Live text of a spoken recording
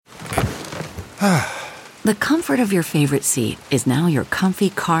The comfort of your favorite seat is now your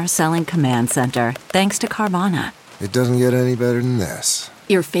comfy car selling command center, thanks to Carvana. It doesn't get any better than this.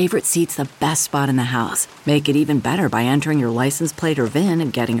 Your favorite seat's the best spot in the house. Make it even better by entering your license plate or VIN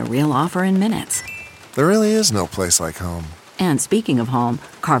and getting a real offer in minutes. There really is no place like home. And speaking of home,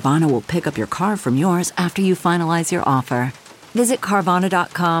 Carvana will pick up your car from yours after you finalize your offer. Visit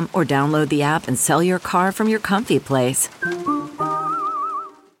Carvana.com or download the app and sell your car from your comfy place.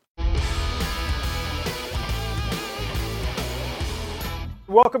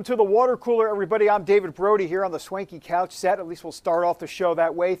 Welcome to the Water Cooler, everybody. I'm David Brody here on the Swanky Couch set. At least we'll start off the show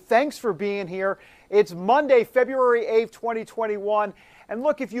that way. Thanks for being here. It's Monday, February 8th, 2021. And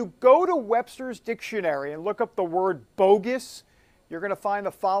look, if you go to Webster's Dictionary and look up the word bogus, you're going to find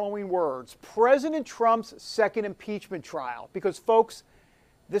the following words: President Trump's second impeachment trial. Because, folks,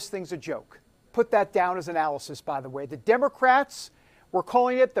 this thing's a joke. Put that down as analysis, by the way. The Democrats were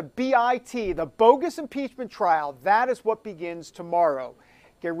calling it the BIT, the bogus impeachment trial. That is what begins tomorrow.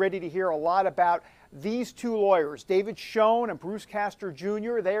 Get ready to hear a lot about these two lawyers, David Schoen and Bruce Castor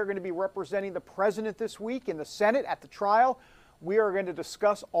Jr. They are going to be representing the president this week in the Senate at the trial. We are going to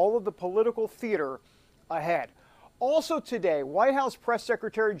discuss all of the political theater ahead. Also today, White House Press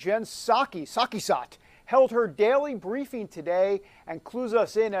Secretary Jen Psaki held her daily briefing today and clues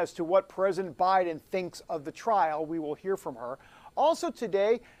us in as to what President Biden thinks of the trial. We will hear from her. Also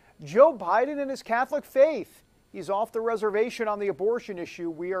today, Joe Biden and his Catholic faith. He's off the reservation on the abortion issue.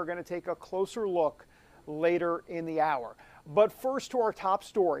 We are going to take a closer look later in the hour. But first to our top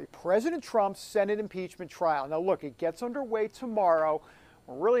story, President Trump's Senate impeachment trial. Now look, it gets underway tomorrow.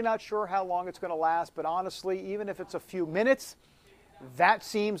 We're really not sure how long it's going to last, but honestly, even if it's a few minutes, that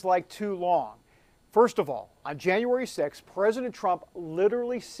seems like too long. First of all, on January 6th, President Trump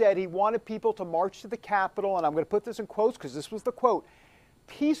literally said he wanted people to march to the Capitol, and I'm going to put this in quotes because this was the quote,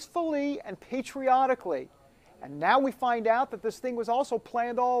 peacefully and patriotically. And now we find out that this thing was also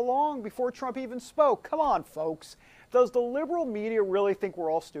planned all along before Trump even spoke. Come on, folks. Does the liberal media really think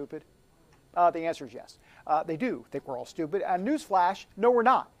we're all stupid? The answer is yes. They do think we're all stupid. And newsflash, no, we're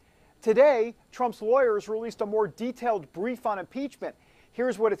not. Today, Trump's lawyers released a more detailed brief on impeachment.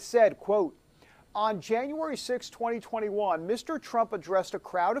 Here's what it said, quote, on January 6, 2021, Mr. Trump addressed a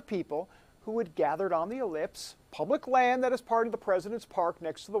crowd of people who had gathered on the ellipse, public land that is part of the president's park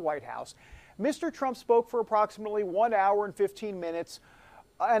next to the White House. Mr. Trump spoke for approximately 1 hour and 15 minutes,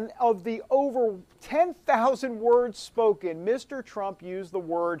 and of the over 10,000 words spoken, Mr. Trump used the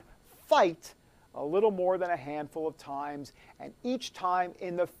word fight a little more than a handful of times, and each time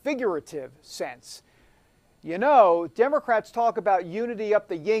in the figurative sense. You know, Democrats talk about unity up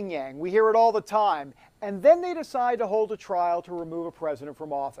the yin-yang. We hear it all the time. And then they decide to hold a trial to remove a president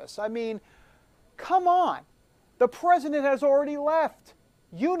from office. I mean, come on. The president has already left.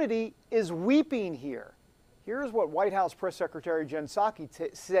 Unity is weeping here. Here's what White House Press Secretary Jen Psaki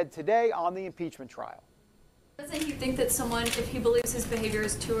said today on the impeachment trial. Doesn't he think that someone, if he believes his behavior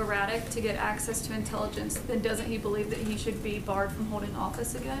is too erratic to get access to intelligence, then doesn't he believe that he should be barred from holding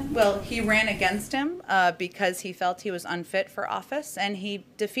office again? Well, he ran against him because he felt he was unfit for office, and he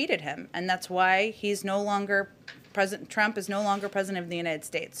defeated him. And that's why he's no longer President Trump is no longer president of the United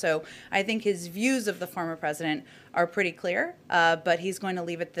States. So I think his views of the former president are pretty clear, but he's going to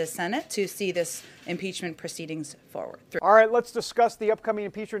leave it to the Senate to see this impeachment proceedings forward. All right, let's discuss the upcoming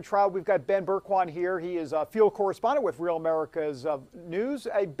impeachment trial. We've got Ben Berquan here. He is a field correspondent with Real America's News.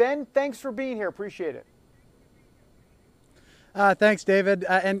 Ben, thanks for being here. Appreciate it. Thanks, David.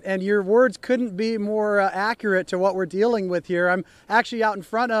 And your words couldn't be more accurate to what we're dealing with here. I'm actually out in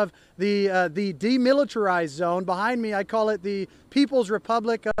front of the demilitarized zone. Behind me, I call it the People's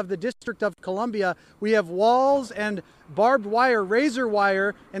Republic of the District of Columbia. We have walls and barbed wire, razor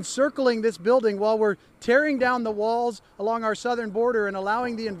wire, encircling this building while we're tearing down the walls along our southern border and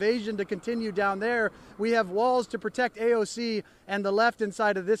allowing the invasion to continue down there. We have walls to protect AOC and the left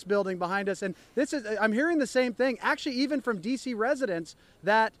inside of this building behind us. And I'm hearing the same thing, actually, even from DC residents,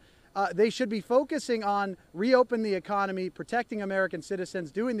 that they should be focusing on reopening the economy, protecting American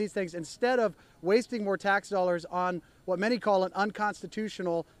citizens, doing these things instead of wasting more tax dollars on what many call an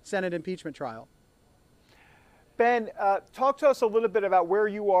unconstitutional Senate impeachment trial. Ben, talk to us a little bit about where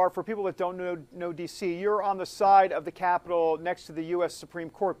you are. For people that don't know D.C., you're on the side of the Capitol next to the U.S. Supreme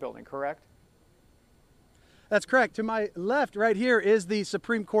Court building, correct? That's correct. To my left, right here, is the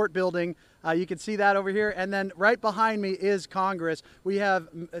Supreme Court building. You can see that over here. And then right behind me is Congress. We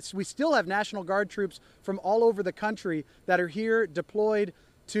still have National Guard troops from all over the country that are here deployed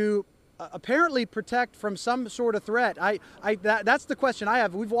to apparently protect from some sort of threat. That's the question I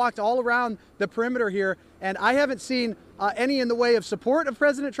have. We've walked all around the perimeter here, and I haven't seen any in the way of support of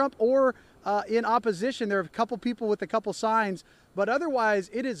President Trump or in opposition. There are a couple people with a couple signs, but otherwise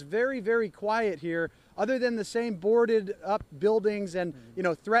it is very, very quiet here, other than the same boarded up buildings and,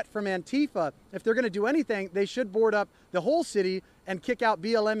 threat from Antifa. If they're going to do anything, they should board up the whole city and kick out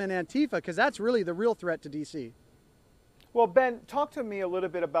BLM and Antifa, because that's really the real threat to D.C. Well, Ben, talk to me a little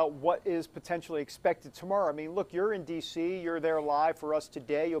bit about what is potentially expected tomorrow. I mean, look, you're in D.C., you're there live for us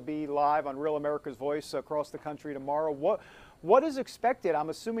today. You'll be live on Real America's Voice across the country tomorrow. What is expected? I'm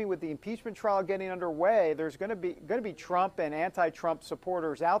assuming with the impeachment trial getting underway, there's going to be Trump and anti-Trump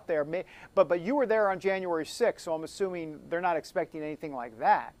supporters out there. But you were there on January 6th, so I'm assuming they're not expecting anything like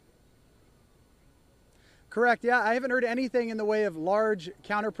that. Correct. Yeah, I haven't heard anything in the way of large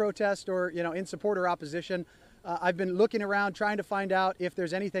counter-protest or, in support or opposition. I've been looking around trying to find out if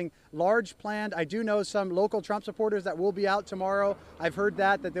there's anything large planned. I do know some local Trump supporters that will be out tomorrow. I've heard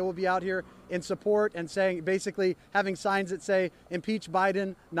that they will be out here in support and saying, basically having signs that say impeach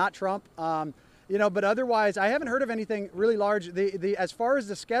Biden, not Trump. But otherwise, I haven't heard of anything really large. As far as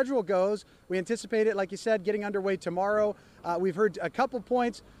the schedule goes, we anticipate it, like you said, getting underway tomorrow. We've heard a couple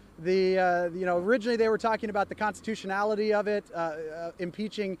points. Originally they were talking about the constitutionality of it,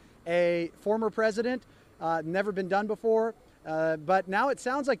 impeaching a former president. Never been done before, but now it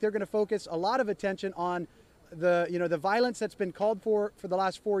sounds like they're going to focus a lot of attention on the violence that's been called for the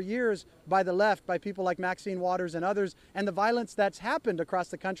last 4 years by the left, by people like Maxine Waters and others, and the violence that's happened across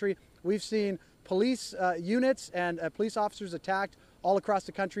the country. We've seen police units and police officers attacked all across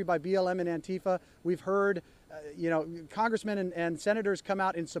the country by BLM and Antifa. We've heard congressmen and senators come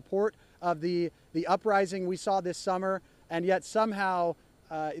out in support of the uprising we saw this summer, and yet somehow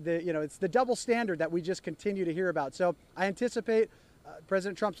it's the double standard that we just continue to hear about. So I anticipate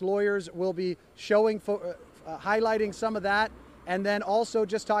President Trump's lawyers will be highlighting some of that, and then also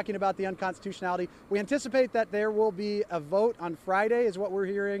just talking about the unconstitutionality. We anticipate that there will be a vote on Friday, is what we're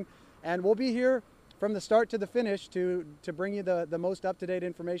hearing, and we'll be here from the start to the finish to bring you the most up-to-date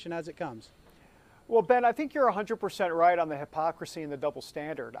information as it comes. Well, Ben, I think you're 100% right on the hypocrisy and the double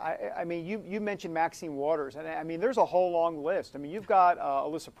standard. I mean, you mentioned Maxine Waters, and I mean, there's a whole long list. I mean, you've got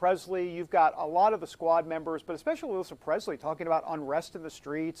Alyssa Presley, you've got a lot of the squad members, but especially Alyssa Presley talking about unrest in the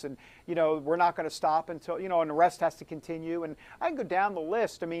streets, and we're not going to stop until an arrest has to continue. And I can go down the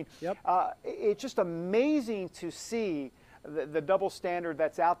list. I mean, yep. It's just amazing to see the double standard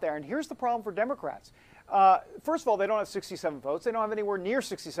that's out there. And here's the problem for Democrats. First of all, they don't have 67 votes. They don't have anywhere near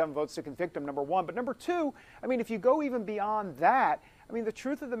 67 votes to convict him, number one. But number two, I mean, if you go even beyond that, I mean, the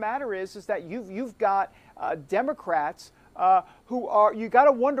truth of the matter is that you've got Democrats who are, you got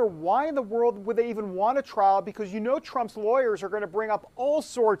to wonder why in the world would they even want a trial, because Trump's lawyers are going to bring up all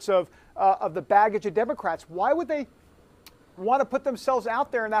sorts of the baggage of Democrats. Why would they want to put themselves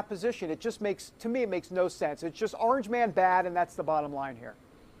out there in that position? It just makes, to me, it makes no sense. It's just orange man bad, and that's the bottom line here.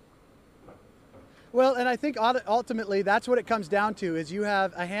 Well, and I think ultimately that's what it comes down to, is you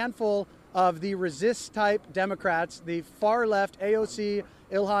have a handful of the resist-type Democrats, the far left, AOC,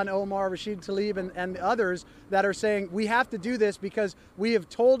 Ilhan Omar, Rashid Tlaib, and others that are saying we have to do this because we have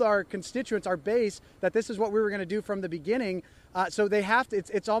told our constituents, our base, that this is what we were going to do from the beginning. So they have to.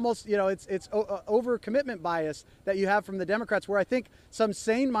 It's almost it's over-commitment bias that you have from the Democrats, where I think some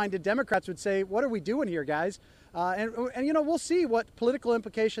sane-minded Democrats would say, "What are we doing here, guys?" And we'll see what political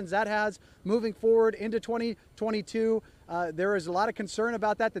implications that has moving forward into 2022. There is a lot of concern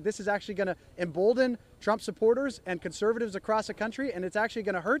about that this is actually going to embolden Trump supporters and conservatives across the country, and it's actually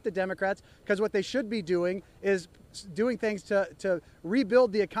going to hurt the Democrats, because what they should be doing is doing things to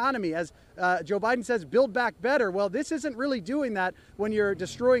rebuild the economy. As Joe Biden says, build back better. Well, this isn't really doing that when you're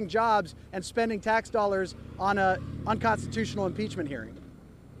destroying jobs and spending tax dollars on an unconstitutional impeachment hearing.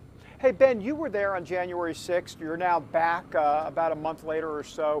 Hey, Ben, you were there on January 6th. You're now back about a month later or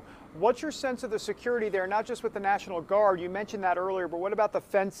so. What's your sense of the security there, not just with the National Guard? You mentioned that earlier, but what about the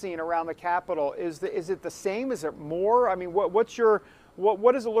fencing around the Capitol? Is it the same? Is it more? I mean, what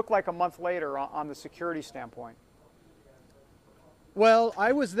does it look like a month later on the security standpoint? Well,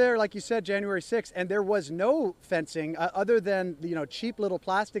 I was there, like you said, January 6th, and there was no fencing other than cheap little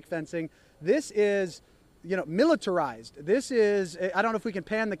plastic fencing. This is militarized. This is, I don't know if we can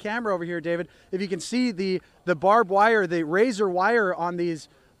pan the camera over here, David, if you can see the barbed wire, the razor wire on these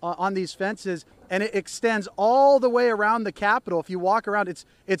fences, and it extends all the way around the Capitol. If you walk around,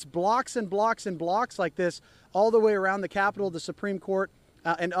 it's blocks and blocks and blocks like this all the way around the Capitol, the Supreme Court,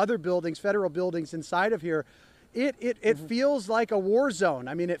 and other buildings, federal buildings inside of here. It feels like a war zone.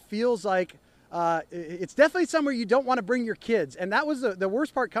 I mean, it feels like it's definitely somewhere you don't want to bring your kids. And that was the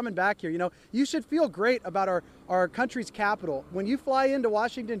worst part coming back here. You know, you should feel great about our country's capital. When you fly into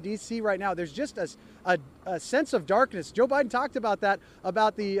Washington, D.C. right now, there's just a sense of darkness. Joe Biden talked about that,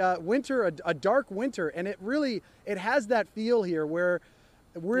 about the winter, a dark winter. And it has that feel here where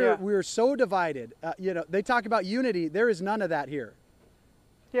we're so divided. You know, they talk about unity. There is none of that here.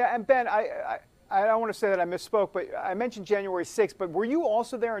 Yeah, and Ben, I don't want to say that I misspoke, but I mentioned January 6th, but were you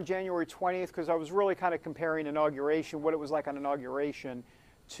also there on January 20th? Because I was really kind of comparing inauguration, what it was like on inauguration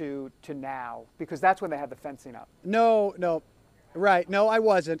to now, because that's when they had the fencing up. No. Right. No, I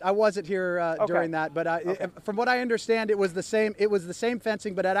wasn't. I wasn't here during that, but from what I understand, it was the same. It was the same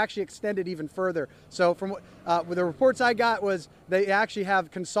fencing, but it actually extended even further. So from what the reports I got was they actually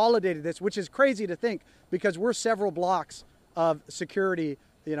have consolidated this, which is crazy to think because we're several blocks of security.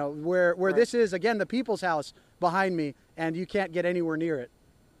 You know, where right. This is, again, the People's House behind me, and you can't get anywhere near it.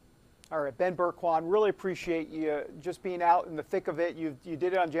 All right, Ben Berquan, really appreciate you just being out in the thick of it. You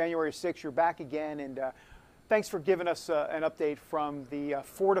did it on January 6th. You're back again, and thanks for giving us an update from the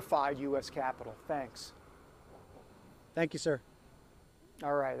fortified U.S. Capitol. Thanks. Thank you, sir.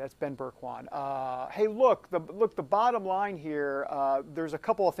 All right, that's Ben Berquan. Hey, look, the bottom line here, there's a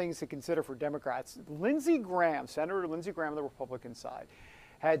couple of things to consider for Democrats. Senator Lindsey Graham on the Republican side,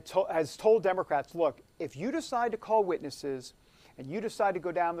 has told Democrats, look, if you decide to call witnesses and you decide to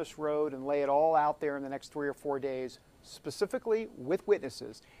go down this road and lay it all out there in the next 3 or 4 days, specifically with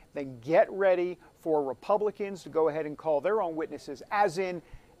witnesses, then get ready for Republicans to go ahead and call their own witnesses, as in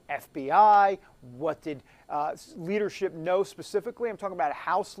FBI. What did leadership know specifically? I'm talking about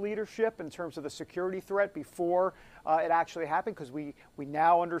House leadership in terms of the security threat before it actually happened, because we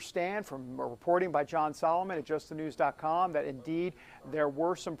now understand from reporting by John Solomon at justthenews.com that indeed there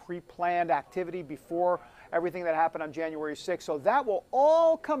were some pre-planned activity before everything that happened on January 6th. So that will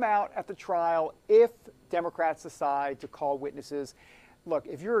all come out at the trial if Democrats decide to call witnesses. Look,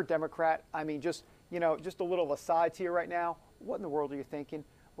 if you're a Democrat, I mean, just a little aside to you right now, what in the world are you thinking?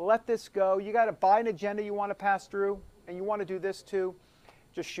 Let this go. You got a Biden agenda you want to pass through, and you want to do this too,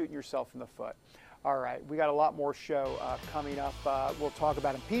 just shooting yourself in the foot. All right, we got a lot more show coming up. We'll talk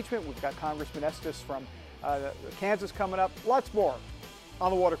about impeachment. We've got Congressman Estes from Kansas coming up. Lots more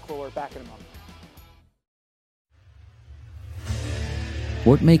on the water cooler. Back in a moment.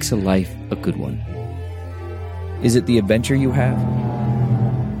 What makes a life a good one? Is it the adventure you have?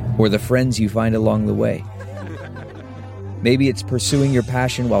 Or the friends you find along the way? Maybe it's pursuing your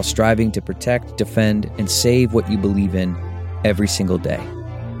passion while striving to protect, defend, and save what you believe in every single day.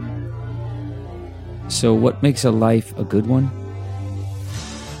 So what makes a life a good one?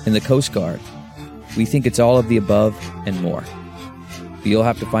 In the Coast Guard, we think it's all of the above and more. But you'll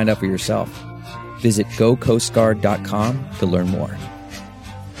have to find out for yourself. Visit gocoastguard.com to learn more.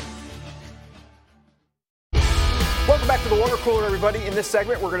 Welcome back to the water cooler, everybody. In this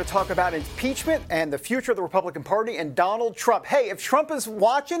segment, we're going to talk about impeachment and the future of the Republican Party and Donald Trump. Hey, if Trump is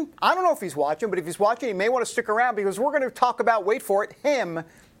watching, I don't know if he's watching, but if he's watching, he may want to stick around because we're going to talk about, wait for it, him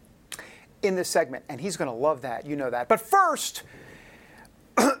in this segment. And he's going to love that. You know that. But first,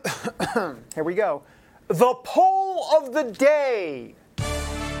 here we go. The poll of the day.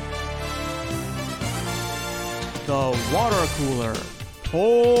 The water cooler.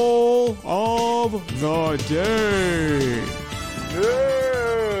 Poll of the day.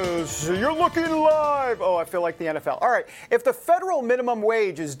 Yes, you're looking live. Oh, I feel like the NFL. All right, if the federal minimum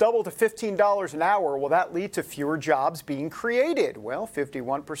wage is doubled to $15 an hour, will that lead to fewer jobs being created? Well,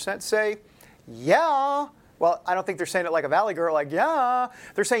 51% say, yeah. Well, I don't think they're saying it like a Valley girl, like, yeah.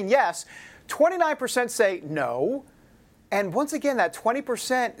 They're saying yes. 29% say no. And once again, that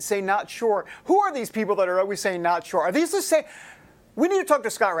 20% say not sure. Who are these people that are always saying not sure? Are these the same? We need to talk to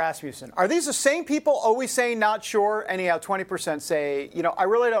Scott Rasmussen. Are these the same people always saying not sure? Anyhow, 20% say, I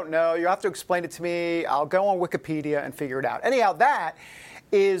really don't know. You have to explain it to me. I'll go on Wikipedia and figure it out. Anyhow, that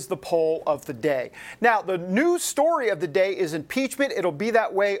is the poll of the day. Now, the news story of the day is impeachment. It'll be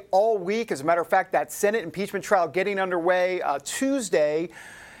that way all week. As a matter of fact, that Senate impeachment trial getting underway Tuesday.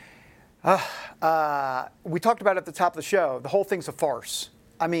 We talked about it at the top of the show. The whole thing's a farce.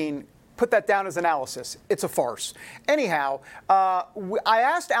 I mean, put that down as analysis. It's a farce. Anyhow, I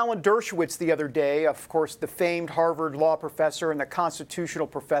asked Alan Dershowitz the other day, of course, the famed Harvard law professor and the constitutional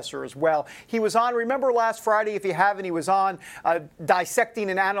professor as well. He was on, remember last Friday, if you haven't, he was on dissecting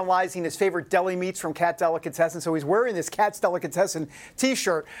and analyzing his favorite deli meats from Cat Delicatessen. So he's wearing this Cat's Delicatessen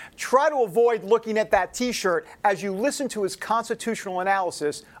T-shirt. Try to avoid looking at that T-shirt as you listen to his constitutional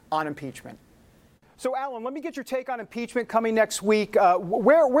analysis on impeachment. So, Alan, let me get your take on impeachment coming next week.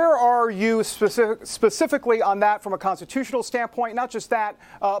 Where are you specifically on that from a constitutional standpoint? Not just that,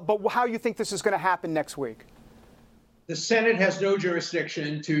 but how you think this is going to happen next week. The Senate has no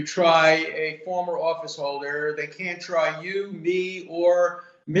jurisdiction to try a former office holder. They can't try you, me, or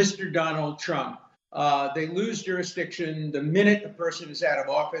Mr. Donald Trump. They lose jurisdiction the minute the person is out of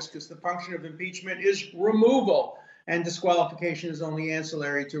office because the function of impeachment is removal. And disqualification is only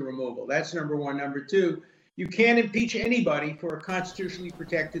ancillary to removal. That's number one. Number two, you can't impeach anybody for a constitutionally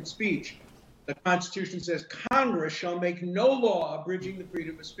protected speech. The Constitution says Congress shall make no law abridging the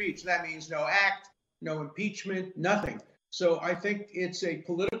freedom of speech. That means no act, no impeachment, nothing. So I think it's a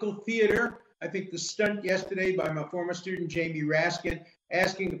political theater. I think the stunt yesterday by my former student, Jamie Raskin,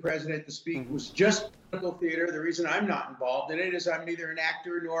 asking the president to speak was just political theater. The reason I'm not involved in it is I'm neither an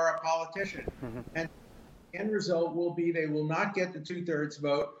actor nor a politician. And the end result will be they will not get the 2/3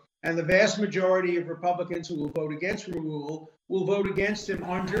 vote, and the vast majority of Republicans who will vote against removal will vote against him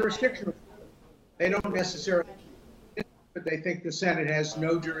on jurisdiction. They don't necessarily, but they think the Senate has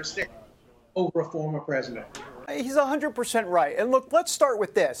no jurisdiction over a former president. He's 100% right. And look, let's start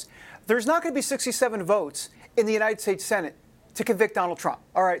with this. There's not going to be 67 votes in the United States Senate to convict Donald Trump.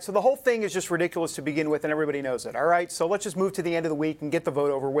 All right, so the whole thing is just ridiculous to begin with, and everybody knows it. All right, so let's just move to the end of the week and get the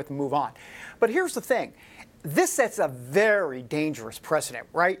vote over with and move on. But here's the thing. This sets a very dangerous precedent,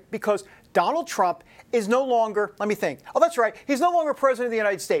 right? Because Donald Trump is no longer, let me think. Oh, that's right. He's no longer president of the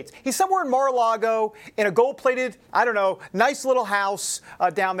United States. He's somewhere in Mar-a-Lago in a gold-plated, I don't know, nice little house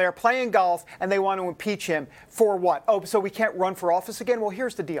down there playing golf, and they want to impeach him for what? Oh, so we can't run for office again? Well,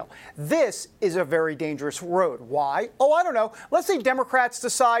 here's the deal. This is a very dangerous road. Why? Oh, I don't know. Let's say Democrats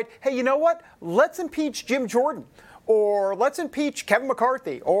decide, hey, you know what? Let's impeach Jim Jordan. Or let's impeach Kevin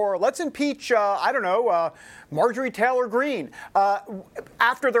McCarthy, or let's impeach, Marjorie Taylor Greene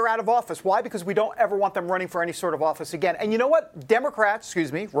after they're out of office. Why? Because we don't ever want them running for any sort of office again. And you know what?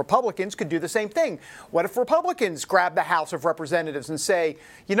 Republicans could do the same thing. What if Republicans grab the House of Representatives and say,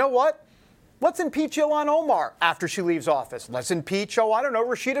 you know what? Let's impeach Ilhan Omar after she leaves office. Let's impeach,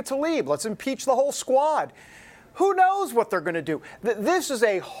 Rashida Tlaib. Let's impeach the whole squad. Who knows what they're going to do? This is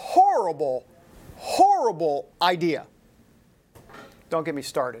a horrible idea. Don't get me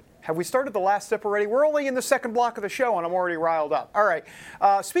started. Have we started the last sip already? We're only in the second block of the show, and I'm already riled up. All right.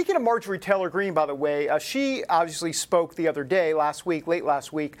 Speaking of Marjorie Taylor Greene, by the way, she obviously spoke the other day, late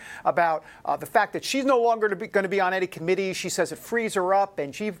last week, about the fact that she's no longer going to be on any committee. She says it frees her up,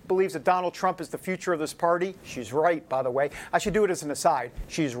 and she believes that Donald Trump is the future of this party. She's right, by the way. I should do it as an aside.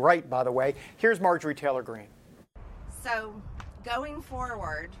 She's right, by the way. Here's Marjorie Taylor Greene. So going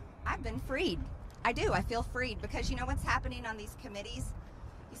forward, I've been freed. I do. I feel freed because you know what's happening on these committees?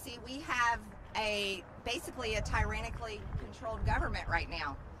 You see, we have basically a tyrannically controlled government right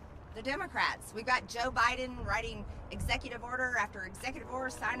now. The Democrats. We've got Joe Biden writing executive order after executive order,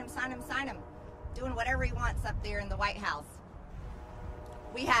 sign him, doing whatever he wants up there in the White House.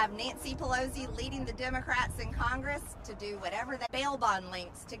 We have Nancy Pelosi leading the Democrats in Congress to do whatever the bail bond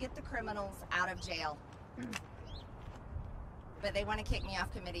links to get the criminals out of jail. But they want to kick me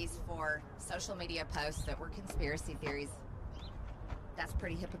off committees for social media posts that were conspiracy theories. That's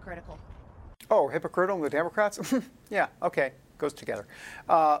pretty hypocritical. Oh, hypocritical, the Democrats? Yeah, okay, goes together.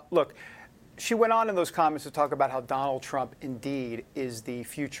 Look, she went on in those comments to talk about how Donald Trump indeed is the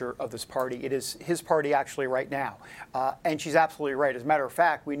future of this party. It is his party actually right now. And she's absolutely right. As a matter of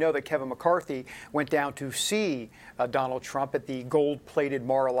fact, we know that Kevin McCarthy went down to see Donald Trump at the gold-plated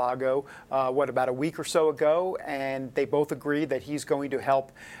Mar-a-Lago, about a week or so ago, and they both agreed that he's going to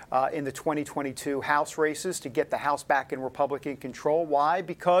help in the 2022 House races to get the House back in Republican control. Why?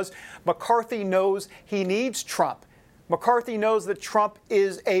 Because McCarthy knows he needs Trump. McCarthy knows that Trump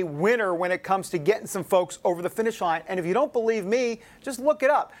is a winner when it comes to getting some folks over the finish line. And if you don't believe me, just look it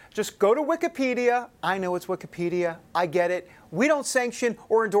up. Just go to Wikipedia. I know it's Wikipedia. I get it. We don't sanction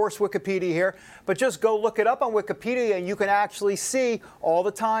or endorse Wikipedia here, but just go look it up on Wikipedia and you can actually see all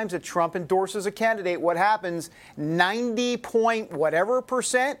the times that Trump endorses a candidate. What happens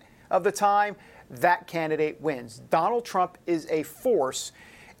 90% of the time, that candidate wins. Donald Trump is a force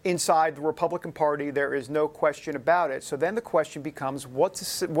inside the Republican Party. There is no question about it. So then the question becomes what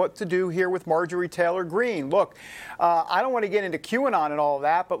to do here with Marjorie Taylor Greene. Look, I don't want to get into QAnon and all of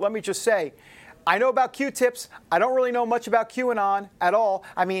that, but let me just say, I know about Q-tips. I don't really know much about QAnon at all.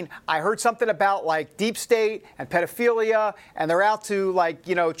 I mean, I heard something about like deep state and pedophilia, and they're out to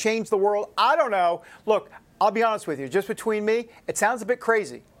change the world. I don't know. Look, I'll be honest with you. Just between me, it sounds a bit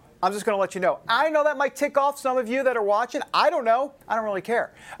crazy. I'm just going to let you know. I know that might tick off some of you that are watching. I don't know. I don't really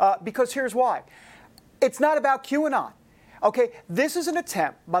care. Because here's why. It's not about QAnon. Okay, this is an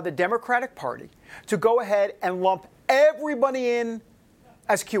attempt by the Democratic Party to go ahead and lump everybody in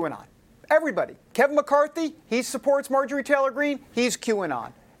as QAnon. Everybody. Kevin McCarthy, he supports Marjorie Taylor Greene, he's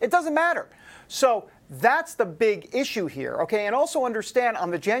QAnon. It doesn't matter. So that's the big issue here, okay? And also understand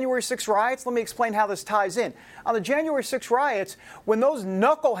on the January 6 riots, let me explain how this ties in. On the January 6 riots, when those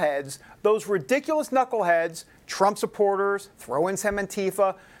knuckleheads, those ridiculous knuckleheads, Trump supporters, throw in some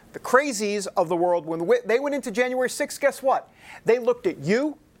Antifa, the crazies of the world, when they went into January 6, guess what? They looked at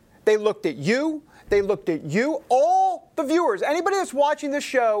you, they looked at you, they looked at you, all the viewers, anybody that's watching this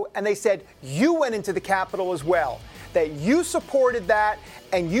show, and they said, you went into the Capitol as well. That you supported that,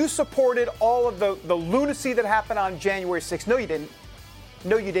 and you supported all of the lunacy that happened on January 6th. No, you didn't.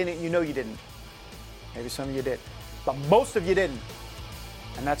 No, you didn't. You know you didn't. Maybe some of you did. But most of you didn't.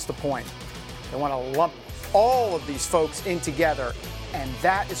 And that's the point. They want to lump all of these folks in together. And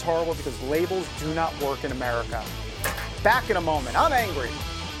that is horrible because labels do not work in America. Back in a moment. I'm angry.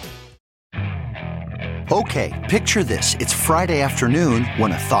 Okay, picture this. It's Friday afternoon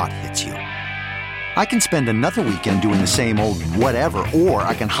when a thought hits you. I can spend another weekend doing the same old whatever, or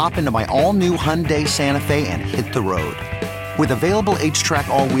I can hop into my all-new Hyundai Santa Fe and hit the road. With available H-Track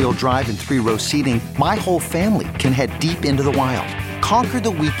all-wheel drive and 3-row seating, my whole family can head deep into the wild. Conquer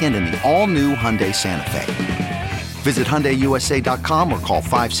the weekend in the all-new Hyundai Santa Fe. Visit HyundaiUSA.com or call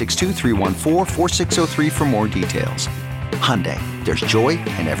 562-314-4603 for more details. Hyundai, there's joy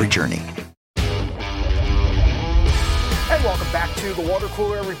in every journey. And welcome back to the water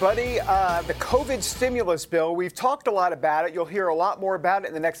cooler, everybody. The COVID stimulus bill, we've talked a lot about it. You'll hear a lot more about it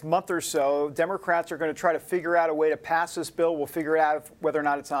in the next month or so. Democrats are going to try to figure out a way to pass this bill. We'll figure out whether or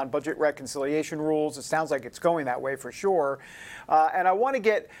not it's on budget reconciliation rules. It sounds like it's going that way for sure. And I want to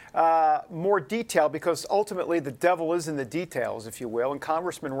get more detail because ultimately the devil is in the details, if you will. And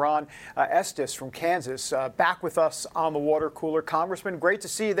Congressman Ron Estes from Kansas back with us on the water cooler. Congressman, great to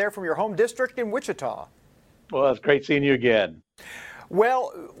see you there from your home district in Wichita. Well, it's great seeing you again.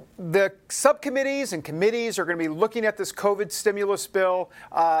 Well, the subcommittees and committees are going to be looking at this COVID stimulus bill.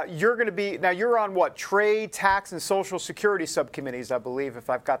 You're going to be, now you're on what, trade, tax, and social security subcommittees, I believe, if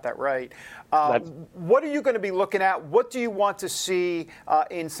I've got that right. What are you going to be looking at? What do you want to see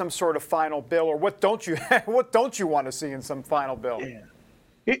in some sort of final bill, or what don't you want to see in some final bill? Yeah.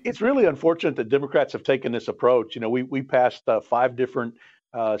 It's really unfortunate that Democrats have taken this approach. You know, we passed 5 different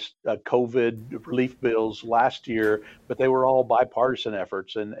COVID relief bills last year, but they were all bipartisan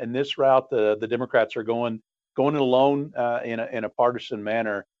efforts. And this route, the Democrats are going it alone in a partisan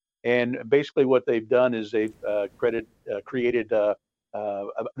manner. And basically, what they've done is they've created an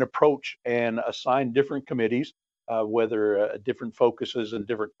approach and assigned different committees, whether different focuses and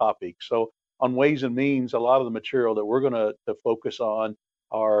different topics. So on Ways and Means, a lot of the material that we're going to focus on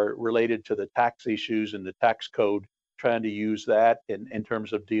are related to the tax issues and the tax code, trying to use that in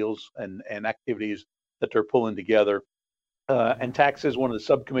terms of deals and activities that they're pulling together. And tax is one of the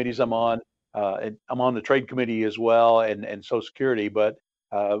subcommittees I'm on. And I'm on the trade committee as well, and Social Security. But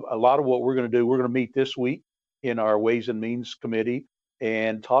a lot of what we're going to do, we're going to meet this week in our Ways and Means committee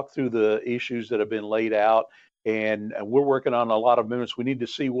and talk through the issues that have been laid out. And we're working on a lot of amendments. We need to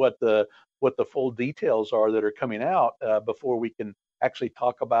see what the full details are that are coming out before we can actually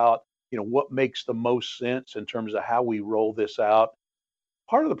talk about, you know, what makes the most sense in terms of how we roll this out.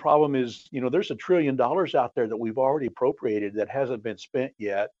 Part of the problem is, you know, there's $1 trillion out there that we've already appropriated that hasn't been spent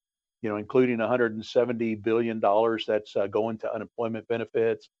yet, you know, including $170 billion that's going to unemployment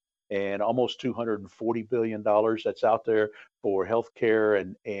benefits and almost $240 billion that's out there for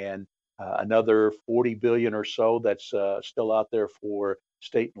healthcare and another 40 billion or so that's still out there for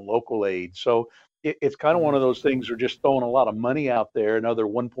state and local aid. So it's kind of one of those things. They're just throwing a lot of money out there, another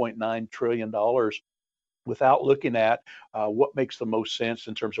 $1.9 trillion, without looking at what makes the most sense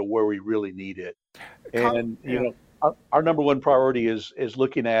in terms of where we really need it. And, you know, our number one priority is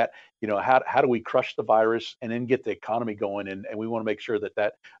looking at, you know, how do we crush the virus and then get the economy going, and we want to make sure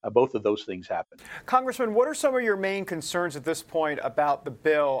that both of those things happen. Congressman, what are some of your main concerns at this point about the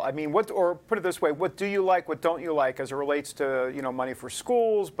bill? I mean, or put it this way, what do you like, what don't you like as it relates to, you know, money for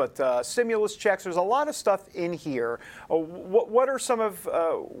schools, but stimulus checks? There's a lot of stuff in here. What are some of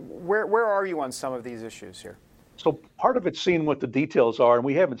where are you on some of these issues here? So part of it's seeing what the details are, and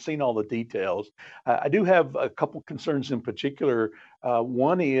we haven't seen all the details. I do have a couple concerns in particular.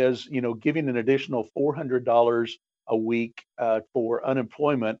 One is, you know, giving an additional $400 a week for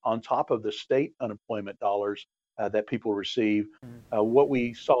unemployment on top of the state unemployment dollars that people receive. What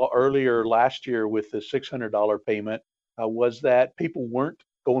we saw earlier last year with the $600 payment was that people weren't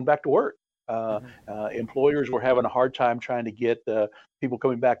going back to work. Employers were having a hard time trying to get people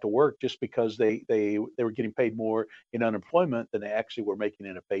coming back to work just because they were getting paid more in unemployment than they actually were making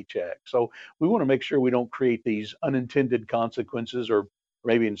in a paycheck. So we want to make sure we don't create these unintended consequences, or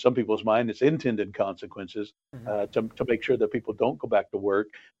maybe in some people's mind it's intended consequences, to make sure that people don't go back to work,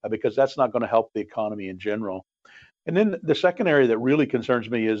 because that's not going to help the economy in general. And then the second area that really concerns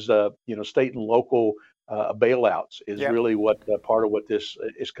me is state and local bailouts is really what part of what this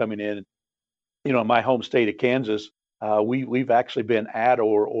is coming in. In my home state of Kansas, we've actually been at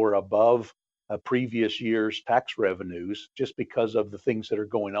or above previous year's tax revenues just because of the things that are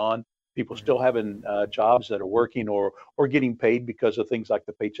going on. People still having jobs that are working or getting paid because of things like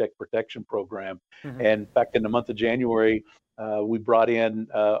the Paycheck Protection Program. And back in the month of January, we brought in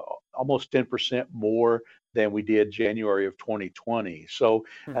almost 10% more than we did January of 2020. So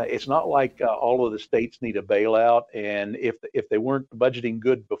it's not like all of the states need a bailout. And if they weren't budgeting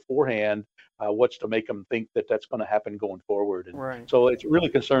good beforehand, what's to make them think that that's going to happen going forward? And so it's really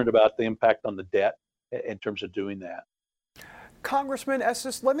concerned about the impact on the debt in terms of doing that. Congressman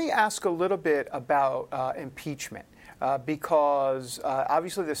Estes, let me ask a little bit about impeachment. Because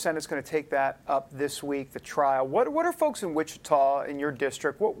obviously the Senate's going to take that up this week, the trial. What are folks in Wichita, in your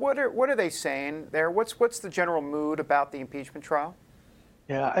district, what are they saying there? What's the general mood about the impeachment trial?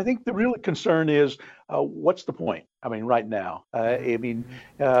 Yeah, I think the real concern is what's the point? I mean, right now, if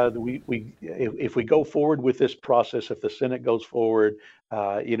we go forward with this process, if the Senate goes forward,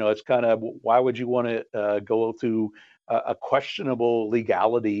 it's kind of, why would you want to go through a questionable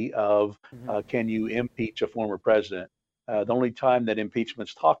legality of can you impeach a former president? The only time that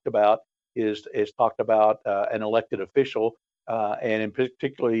impeachment's talked about is talked about an elected official, and in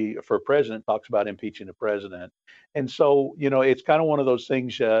particularly for a president, talks about impeaching a president. And so, it's kind of one of those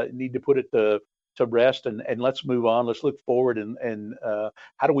things need to put it to rest and let's move on. Let's look forward and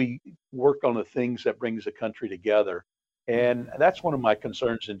how do we work on the things that brings the country together? And that's one of my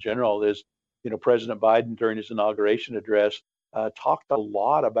concerns in general is, President Biden during his inauguration address talked a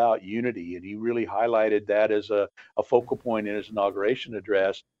lot about unity, and he really highlighted that as a focal point in his inauguration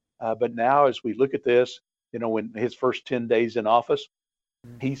address. But now as we look at this, when his first 10 days in office,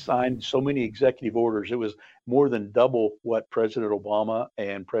 he signed so many executive orders. It was more than double what President Obama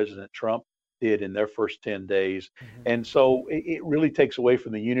and President Trump did in their first 10 days. And so it really takes away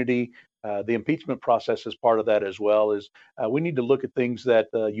from the unity. The impeachment process is part of that as well. We need to look at things that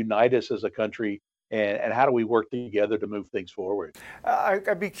unite us as a country, and how do we work together to move things forward.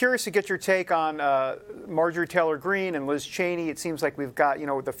 I'd be curious to get your take on Marjorie Taylor Greene and Liz Cheney. It seems like we've got,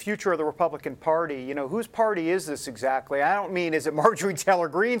 the future of the Republican Party. Whose party is this exactly? I don't mean, is it Marjorie Taylor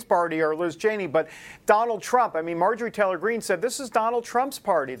Greene's party or Liz Cheney, but Donald Trump. I mean, Marjorie Taylor Greene said this is Donald Trump's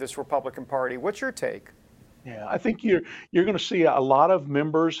party, this Republican Party. What's your take? Yeah, I think you're going to see a lot of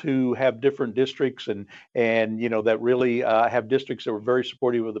members who have different districts and that really have districts that were very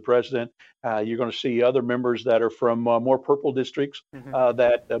supportive of the president. You're going to see other members that are from more purple districts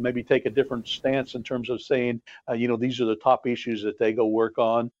that maybe take a different stance in terms of saying, these are the top issues that they go work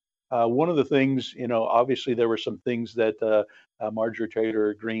on. One of the things, obviously there were some things that Marjorie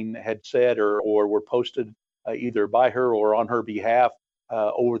Taylor Greene had said or were posted either by her or on her behalf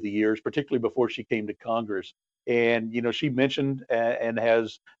over the years, particularly before she came to Congress. And, she mentioned and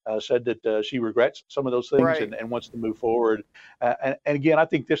has said that she regrets some of those things and wants to move forward. And again, I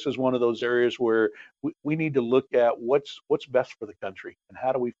think this is one of those areas where we need to look at what's best for the country and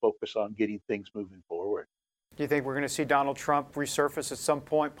how do we focus on getting things moving forward. Do you think we're going to see Donald Trump resurface at some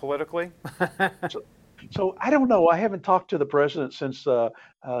point politically? So I don't know. I haven't talked to the president since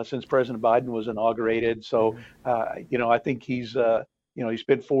President Biden was inaugurated. So, I think he's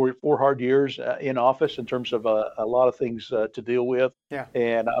spent four hard years in office in terms of a lot of things to deal with. Yeah.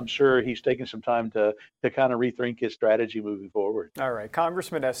 And I'm sure he's taking some time to kind of rethink his strategy moving forward. All right.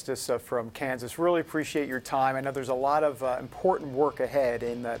 Congressman Estes from Kansas, really appreciate your time. I know there's a lot of important work ahead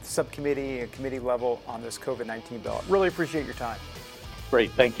in the subcommittee and committee level on this COVID-19 bill. Really appreciate your time.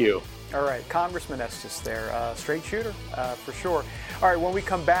 Great. Thank you. All right. Congressman Estes there. Straight shooter for sure. All right. When we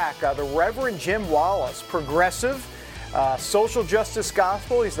come back, the Reverend Jim Wallace, progressive, social justice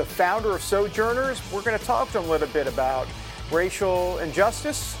gospel. He's the founder of Sojourners. We're going to talk to him a little bit about racial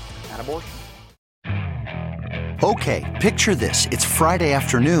injustice and abortion. Okay, picture this. It's Friday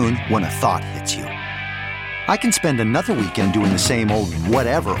afternoon when a thought hits you. I can spend another weekend doing the same old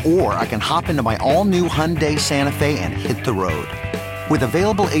whatever, or I can hop into my all-new Hyundai Santa Fe and hit the road. With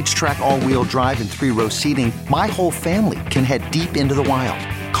available H-Track all-wheel drive and 3-row seating, my whole family can head deep into the wild.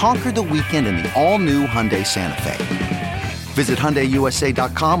 Conquer the weekend in the all-new Hyundai Santa Fe. Visit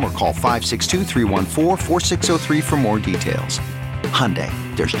HyundaiUSA.com or call 562-314-4603 for more details. Hyundai,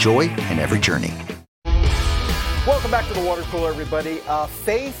 there's joy in every journey. Welcome back to the water cooler, everybody.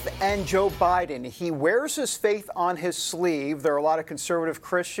 Faith and Joe Biden. He wears his faith on his sleeve. There are a lot of conservative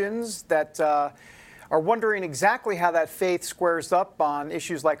Christians that are wondering exactly how that faith squares up on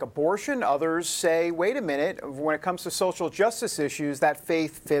issues like abortion. Others say, wait a minute, when it comes to social justice issues, that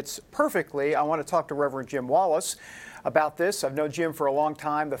faith fits perfectly. I want to talk to Reverend Jim Wallace about this. I've known Jim for a long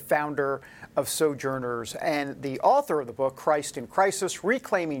time, the founder of Sojourners and the author of the book, Christ in Crisis,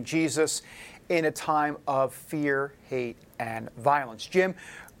 Reclaiming Jesus in a Time of Fear, Hate, and Violence. Jim,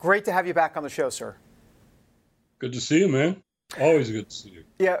 great to have you back on the show, sir. Good to see you, man. Always good to see you.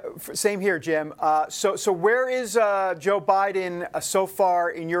 Yeah, same here, Jim. So where is Joe Biden so far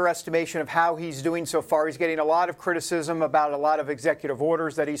in your estimation of how he's doing so far? He's getting a lot of criticism about a lot of executive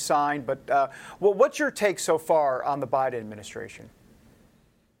orders that he signed, but what's your take so far on the Biden administration?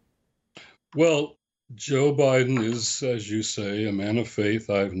 Well, Joe Biden is, as you say, a man of faith.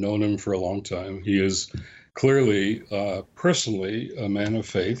 I've known him for a long time. He is clearly, personally, a man of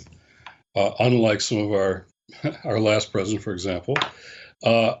faith, unlike some of our last president, for example.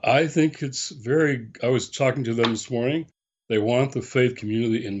 I think it's I was talking to them this morning. They want the faith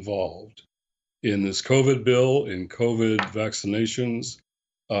community involved in this COVID bill, in COVID vaccinations.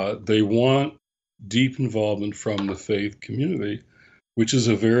 They want deep involvement from the faith community, which is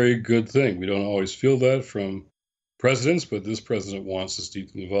a very good thing. We don't always feel that from presidents, but this president wants us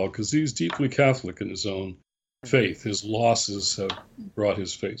deeply involved because he's deeply Catholic in his own faith. His losses have brought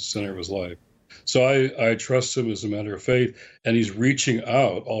his faith to the center of his life. So I trust him as a matter of faith, and he's reaching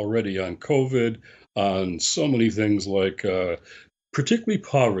out already on COVID, on so many things like particularly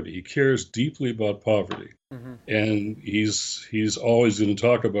poverty. He cares deeply about poverty. Mm-hmm. And he's always going to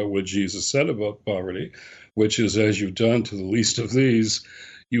talk about what Jesus said about poverty, which is, as you've done to the least of these,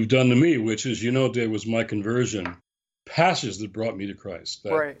 you've done to me, which is, Dave, was my conversion passage that brought me to Christ.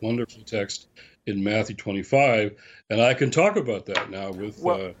 That wonderful text in Matthew 25. And I can talk about that now with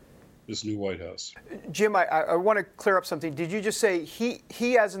this new White House. Jim, I want to clear up something. Did you just say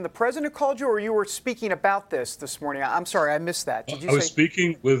he as in the president called you, or you were speaking about this morning? I'm sorry, I missed that. Did you I was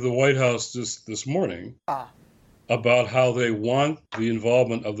speaking with the White House this morning about how they want the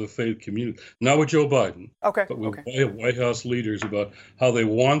involvement of the faith community. Not with Joe Biden, but with White House leaders about how they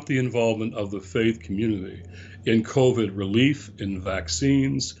want the involvement of the faith community in COVID relief, in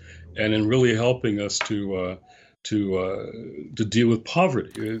vaccines, and in really helping us to deal with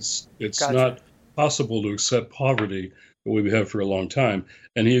poverty. It's gotcha. Not possible to accept poverty the way we have for a long time,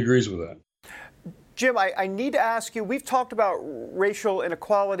 and he agrees with that. Jim, I need to ask you, we've talked about racial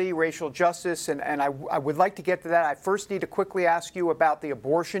inequality, racial justice, and I would like to get to that. I first need to quickly ask you about the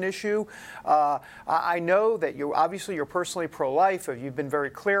abortion issue. I know that you're personally pro-life. You've been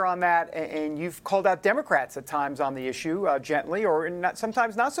very clear on that, and you've called out Democrats at times on the issue, gently or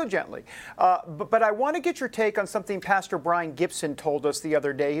sometimes not so gently. But I want to get your take on something Pastor Brian Gibson told us the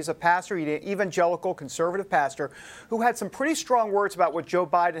other day. He's a pastor, he's an evangelical conservative pastor, who had some pretty strong words about what Joe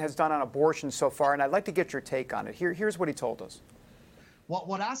Biden has done on abortion so far, and I'd like to get your take on it. Here's what he told us. Well,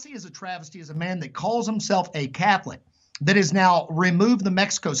 what I see as a travesty is a man that calls himself a Catholic that has now removed the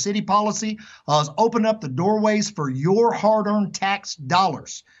Mexico City policy, has opened up the doorways for your hard-earned tax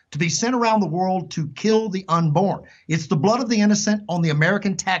dollars to be sent around the world to kill the unborn. It's the blood of the innocent on the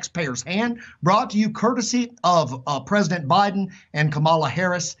American taxpayer's hand, brought to you courtesy of President Biden and Kamala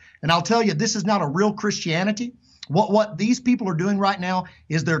Harris. And I'll tell you, this is not a real Christianity. What these people are doing right now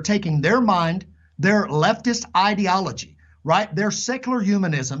is they're taking their mind, their leftist ideology, right? Their secular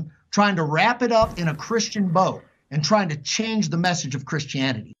humanism, trying to wrap it up in a Christian bow and trying to change the message of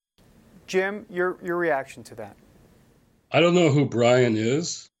Christianity. Jim, your reaction to that? I don't know who Brian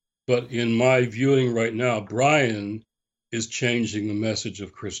is, but in my viewing right now, Brian is changing the message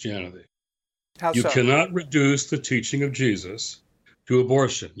of Christianity. How you so? cannot reduce the teaching of Jesus to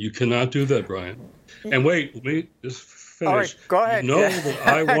abortion. You cannot do that, Brian. And wait, let me just finish. All right, go ahead. You know that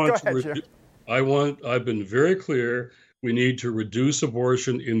I want to reduce. I've been very clear, we need to reduce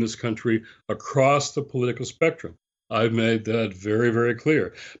abortion in this country across the political spectrum. I've made that very, very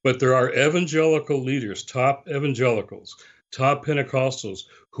clear. But there are evangelical leaders, top evangelicals, top Pentecostals,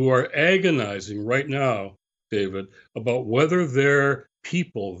 who are agonizing right now, David, about whether their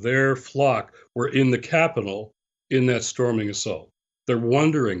people, their flock, were in the Capitol in that storming assault. They're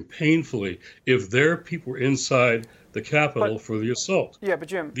wondering painfully if their people were inside the Capitol for the assault. Yeah, but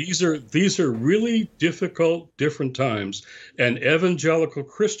Jim, these are really difficult, different times, and evangelical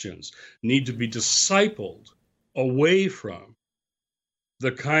Christians need to be discipled away from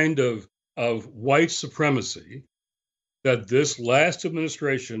the kind of white supremacy that this last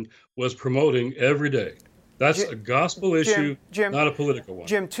administration was promoting every day. That's a gospel issue, Jim, not a political one.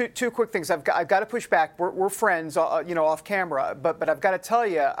 Jim, two quick things. I've got to push back. We're friends, off camera, but I've got to tell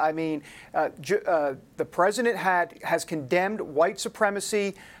you, I mean, the president has condemned white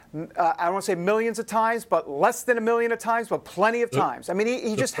supremacy. I don't want to say millions of times, but less than a million of times, but plenty of times. I mean,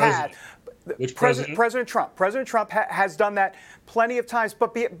 he just had. Which president? President Trump. President Trump has done that plenty of times.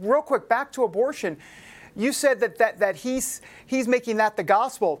 But real quick, back to abortion. You said that he's making that the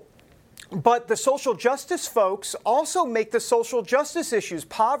gospel. But the social justice folks also make the social justice issues,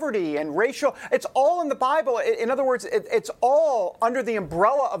 poverty and racial, it's all in the Bible. In other words, it's all under the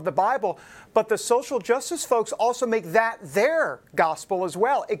umbrella of the Bible. But the social justice folks also make that their gospel as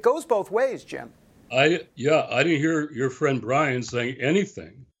well. It goes both ways, Jim. I didn't hear your friend Brian saying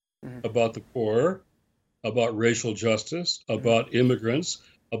anything about the poor, about racial justice, about immigrants,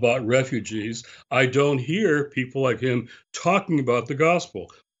 about refugees. I don't hear people like him talking about the gospel.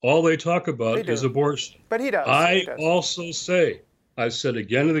 All they talk about is abortion. But he does. Also say, I've said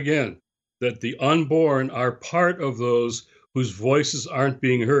again and again, that the unborn are part of those whose voices aren't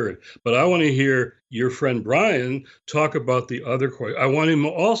being heard. But I want to hear your friend Brian talk about the other question. I want him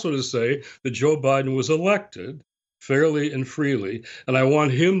also to say that Joe Biden was elected fairly and freely, and I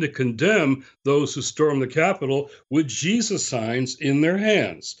want him to condemn those who storm the Capitol with Jesus signs in their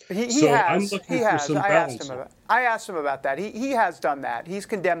hands. I'm looking for some balance. I asked him about that. He has done that. He's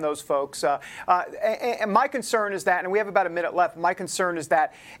condemned those folks. And my concern is that, and we have about a minute left, my concern is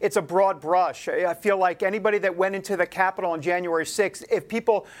that it's a broad brush. I feel like anybody that went into the Capitol on January 6th, if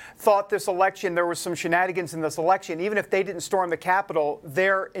people thought this election, there was some shenanigans in this election, even if they didn't storm the Capitol,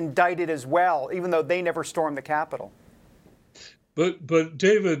 they're indicted as well, even though they never stormed the Capitol. But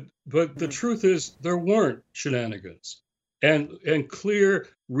David, the truth is there weren't shenanigans. And clear,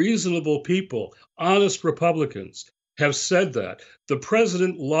 reasonable people, honest Republicans have said that. The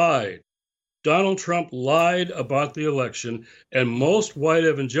president lied. Donald Trump lied about the election, and most white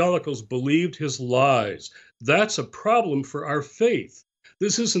evangelicals believed his lies. That's a problem for our faith.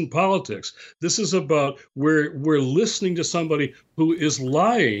 This isn't politics. This is about we're listening to somebody who is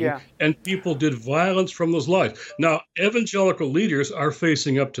lying, and people did violence from those lies. Now, evangelical leaders are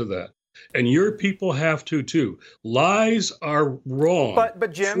facing up to that. And your people have to, too. Lies are wrong.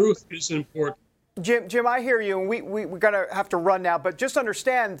 But Jim, truth is important. Jim, I hear you, and we're going to have to run now. But just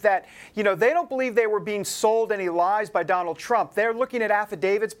understand that, they don't believe they were being sold any lies by Donald Trump. They're looking at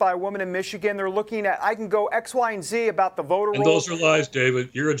affidavits by a woman in Michigan. They're looking at, I can go X, Y, and Z about the voter rolls. And those are lies, David.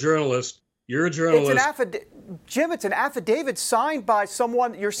 You're a journalist. Jim, it's an affidavit signed by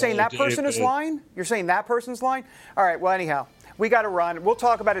someone. You're saying that person is lying? You're saying that person's lying? All right, well, anyhow. We got to run. We'll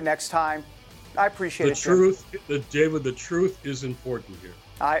talk about it next time. I appreciate it, Jim. David, the truth is important here.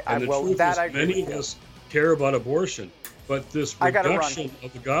 Many of us care about abortion, but this reduction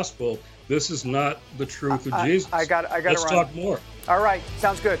of the gospel, this is not the truth of Jesus. Let's talk more. All right.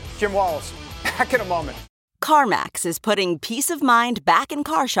 Sounds good. Jim Wallace, back in a moment. CarMax is putting peace of mind back in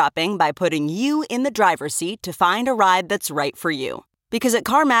car shopping by putting you in the driver's seat to find a ride that's right for you. Because at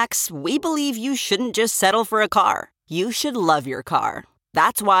CarMax, we believe you shouldn't just settle for a car. You should love your car.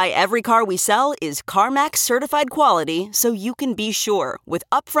 That's why every car we sell is CarMax certified quality, so you can be sure with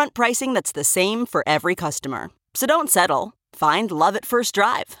upfront pricing that's the same for every customer. So don't settle. Find love at first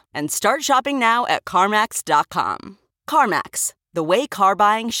drive and start shopping now at CarMax.com. CarMax, the way car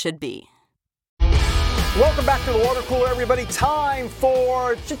buying should be. Welcome back to the water cooler, everybody. Time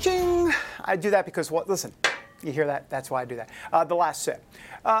for cha-ching. I do that because listen. You hear that? That's why I do that. The last sip.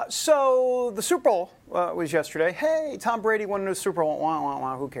 So the Super Bowl was yesterday. Hey, Tom Brady won the Super Bowl. Wah, wah,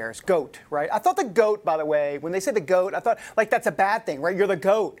 wah, who cares? GOAT, right? I thought the GOAT, by the way, when they say the GOAT, I thought like that's a bad thing, right? You're the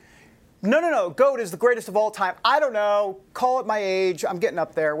GOAT. No. GOAT is the greatest of all time. I don't know. Call it my age. I'm getting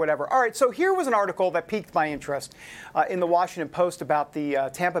up there, whatever. All right, so here was an article that piqued my interest in the Washington Post about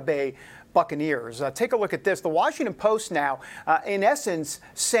the Tampa Bay Buccaneers. Take a look at this. The Washington Post now, in essence,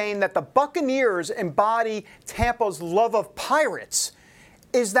 saying that the Buccaneers embody Tampa's love of pirates.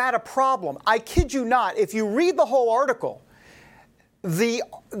 Is that a problem? I kid you not. If you read the whole article, the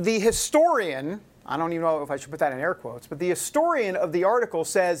historian, I don't even know if I should put that in air quotes, but the historian of the article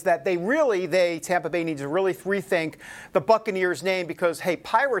says that Tampa Bay needs to really rethink the Buccaneers name because, hey,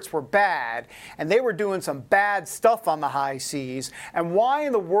 pirates were bad and they were doing some bad stuff on the high seas. And why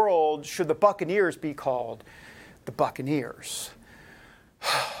in the world should the Buccaneers be called the Buccaneers?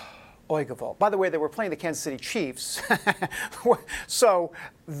 Oigavolt. By the way, they were playing the Kansas City Chiefs, so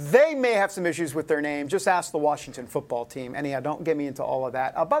they may have some issues with their name. Just ask the Washington football team. Anyhow, don't get me into all of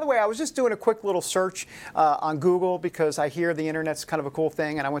that. By the way, I was just doing a quick little search on Google because I hear the internet's kind of a cool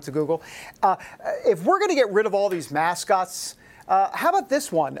thing, and I went to Google. If we're going to get rid of all these mascots, How about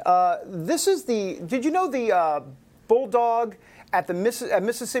this one? This is did you know the bulldog at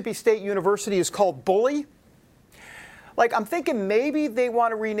Mississippi State University is called Bully? Like, I'm thinking maybe they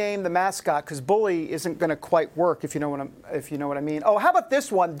want to rename the mascot because Bully isn't going to quite work, if you know what I mean. Oh, how about this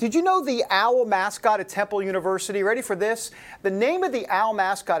one? Did you know the owl mascot at Temple University? Ready for this? The name of the owl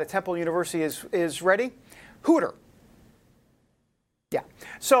mascot at Temple University is ready? Hooter. Yeah.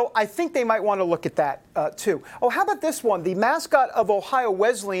 So I think they might want to look at that too. Oh, how about this one? The mascot of Ohio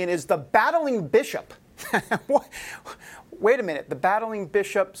Wesleyan is the Battling Bishop. Wait a minute, the Battling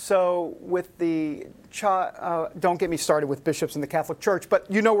Bishop. So with the don't get me started with bishops in the Catholic Church, but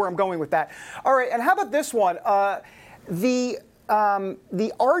you know where I'm going with that. All right, and how about this one? The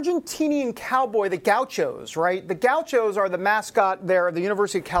Argentinian cowboy, the Gauchos, right? The Gauchos are the mascot there at the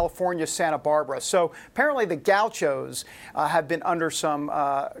University of California, Santa Barbara. So apparently the Gauchos have been under some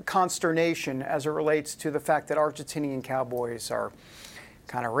consternation as it relates to the fact that Argentinian cowboys are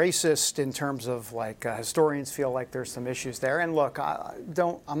kind of racist in terms of like historians feel like there's some issues there. And look,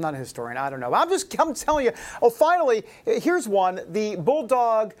 I'm not a historian. I don't know. I'm telling you. Oh, finally, here's one. The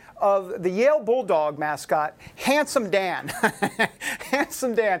bulldog of the Yale Bulldog mascot, Handsome Dan.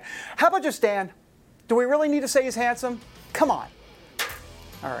 Handsome Dan. How about just Dan? Do we really need to say he's handsome? Come on.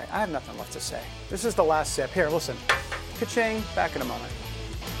 All right. I have nothing left to say. This is the last sip. Here, listen. Ka-ching. Back in a moment.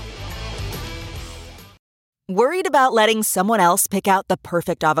 Worried about letting someone else pick out the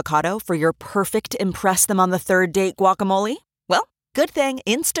perfect avocado for your perfect impress them on the third date guacamole? Well, good thing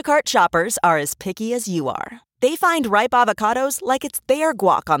Instacart shoppers are as picky as you are. They find ripe avocados like it's their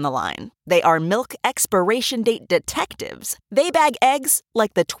guac on the line. They are milk expiration date detectives. They bag eggs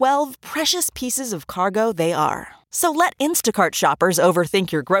like the 12 precious pieces of cargo they are. So let Instacart shoppers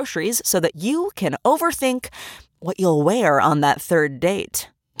overthink your groceries so that you can overthink what you'll wear on that third date.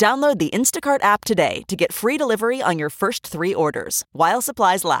 Download the Instacart app today to get free delivery on your first 3 orders, while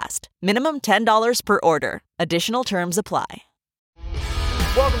supplies last. Minimum $10 per order. Additional terms apply.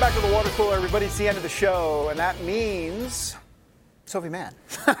 Welcome back to the Water Cooler, everybody. It's the end of the show, and that means Sophie Mann.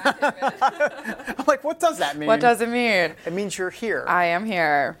 I'm like, what does that mean? What does it mean? It means you're here. I am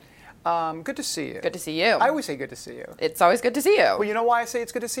here. Good to see you. Good to see you. I always say good to see you. It's always good to see you. Well, you know why I say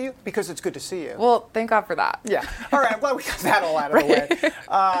it's good to see you? Because it's good to see you. Well, thank God for that. Yeah. All right. I'm glad we got that all out of the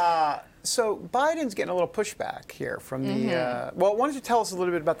way. So Biden's getting a little pushback here from the. Well, why don't you tell us a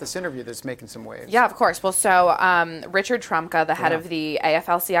little bit about this interview that's making some waves? Yeah, of course. Well, so Richard Trumka, the head of the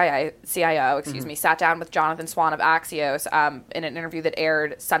AFL-CIO, sat down with Jonathan Swan of Axios in an interview that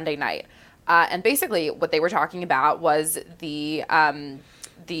aired Sunday night, and basically what they were talking about was the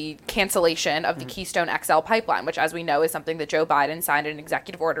cancellation of the Keystone XL pipeline, which, as we know, is something that Joe Biden signed an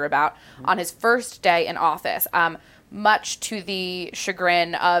executive order about on his first day in office, much to the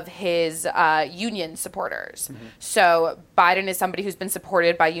chagrin of his union supporters. So Biden is somebody who's been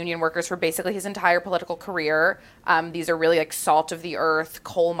supported by union workers for basically his entire political career. These are really like salt of the earth,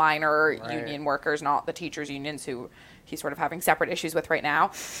 coal miner union workers, not the teachers' unions who he's sort of having separate issues with right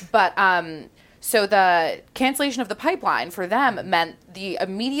now. But so the cancellation of the pipeline for them meant the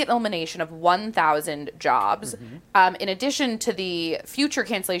immediate elimination of 1,000 jobs, in addition to the future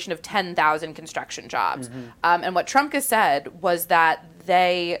cancellation of 10,000 construction jobs. And what Trumka said was that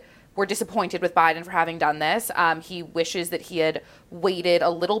they were disappointed with Biden for having done this. He wishes that he had waited a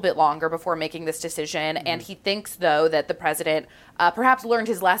little bit longer before making this decision. And he thinks, though, that the president perhaps learned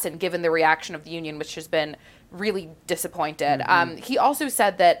his lesson given the reaction of the union, which has been really disappointed. He also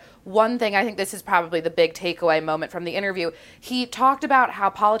said that one thing, I think this is probably the big takeaway moment from the interview, he talked about how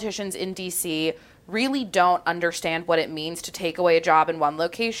politicians in D.C. really don't understand what it means to take away a job in one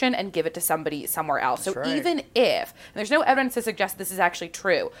location and give it to somebody somewhere else. That's so even if, and there's no evidence to suggest this is actually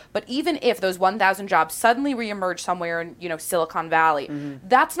true, but even if those 1,000 jobs suddenly reemerge somewhere in, Silicon Valley,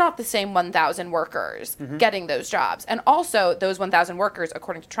 that's not the same 1,000 workers getting those jobs. And also those 1,000 workers,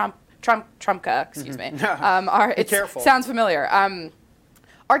 according to Trumka, excuse me, Be careful. Sounds familiar,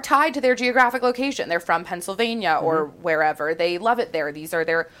 are tied to their geographic location. They're from Pennsylvania or wherever. They love it there. These are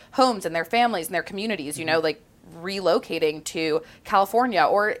their homes and their families and their communities, like relocating to California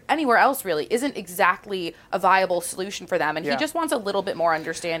or anywhere else really isn't exactly a viable solution for them. And he just wants a little bit more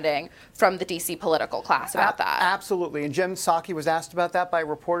understanding from the DC political class about that. Absolutely. And Jen Psaki was asked about that by a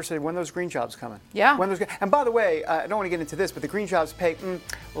reporter, saying, when are those green jobs coming? Yeah. And by the way, I don't want to get into this, but the green jobs pay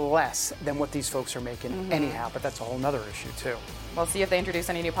less than what these folks are making anyhow. But that's a whole nother issue, too. We'll see if they introduce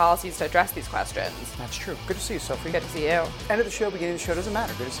any new policies to address these questions. That's true. Good to see you, Sophie. Good to see you. End of the show, beginning of the show, doesn't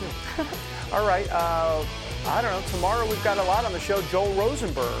matter. Good to see you. All right. I don't know. Tomorrow we've got a lot on the show. Joel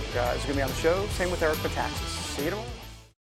Rosenberg is going to be on the show. Same with Eric Metaxas. See you tomorrow.